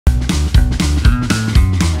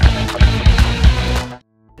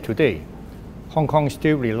today, Hong Kong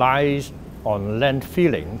still relies on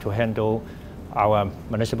landfilling to handle our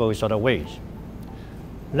municipal solid waste.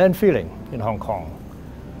 Landfilling in Hong Kong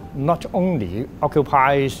not only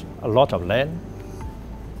occupies a lot of land,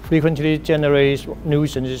 frequently generates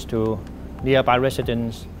nuisances to nearby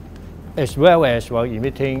residents, as well as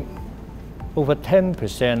emitting over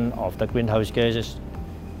 10% of the greenhouse gases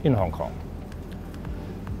in Hong Kong.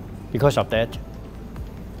 Because of that,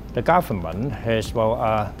 the government has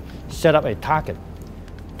set up a target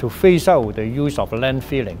to phase out the use of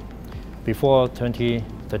landfilling before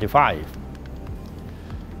 2035.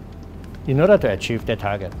 In order to achieve that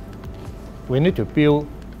target, we need to build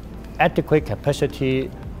adequate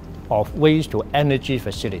capacity of waste-to-energy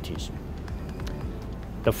facilities.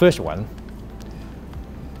 The first one,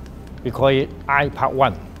 we call it iPark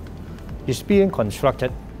 1, is being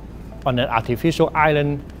constructed on an artificial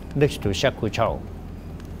island next to Shek Kwu Chau.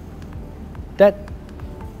 That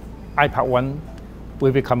iPark 1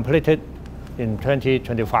 will be completed in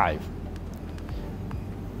 2025.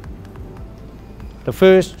 The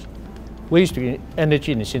first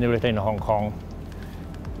waste-to-energy incinerator in Hong Kong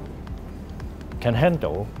can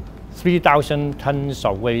handle 3,000 tons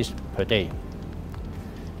of waste per day.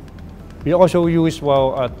 We also use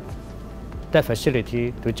that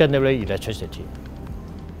facility to generate electricity,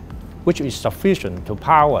 which is sufficient to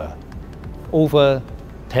power over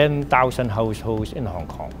 10,000 households in Hong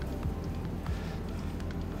Kong.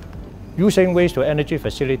 Using waste-to-energy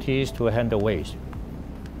facilities to handle waste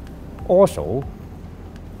also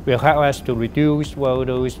will help us to reduce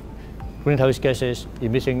those greenhouse gases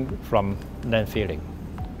emitting from landfilling.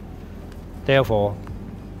 Therefore,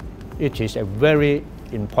 it is a very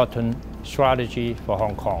important strategy for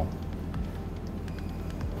Hong Kong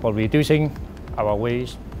for reducing our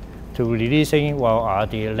waste, to releasing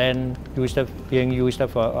the land being used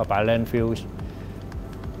by landfills,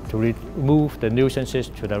 to remove the nuisances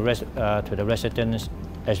to the residents,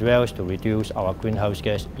 as well as to reduce our greenhouse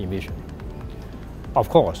gas emission. Of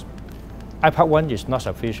course, iPark 1 is not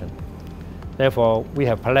sufficient. Therefore, we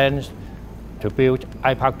have plans to build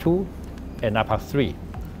iPark 2 and iPark 3.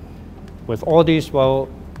 With all these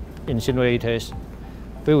incinerators,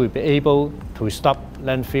 we will be able to stop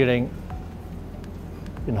landfilling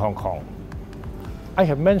in Hong Kong. I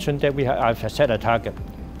have mentioned that I've set a target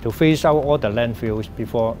to phase out all the landfills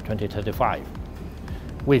before 2035,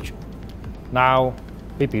 which now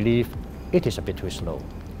we believe it is a bit too slow.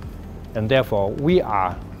 And therefore, we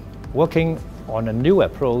are working on a new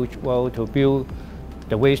approach to build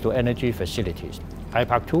the waste-to-energy facilities,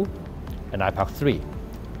 iPark 2 and iPark 3.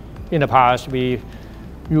 In the past, we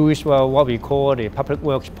used what we call the public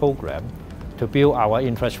works program to build our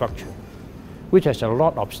infrastructure, which has a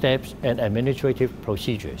lot of steps and administrative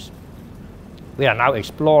procedures. We are now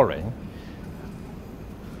exploring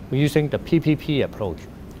using the PPP approach,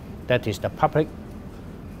 that is the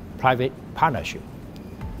public-private partnership.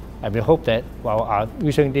 And we hope that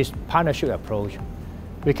using this partnership approach,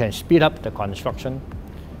 we can speed up the construction,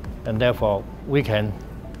 and therefore we can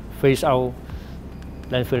phase out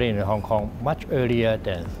landfilling in Hong Kong much earlier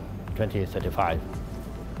than 2035.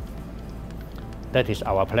 That is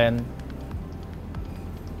our plan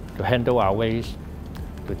to handle our waste,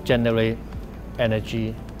 to generate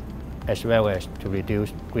energy, as well as to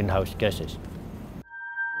reduce greenhouse gases.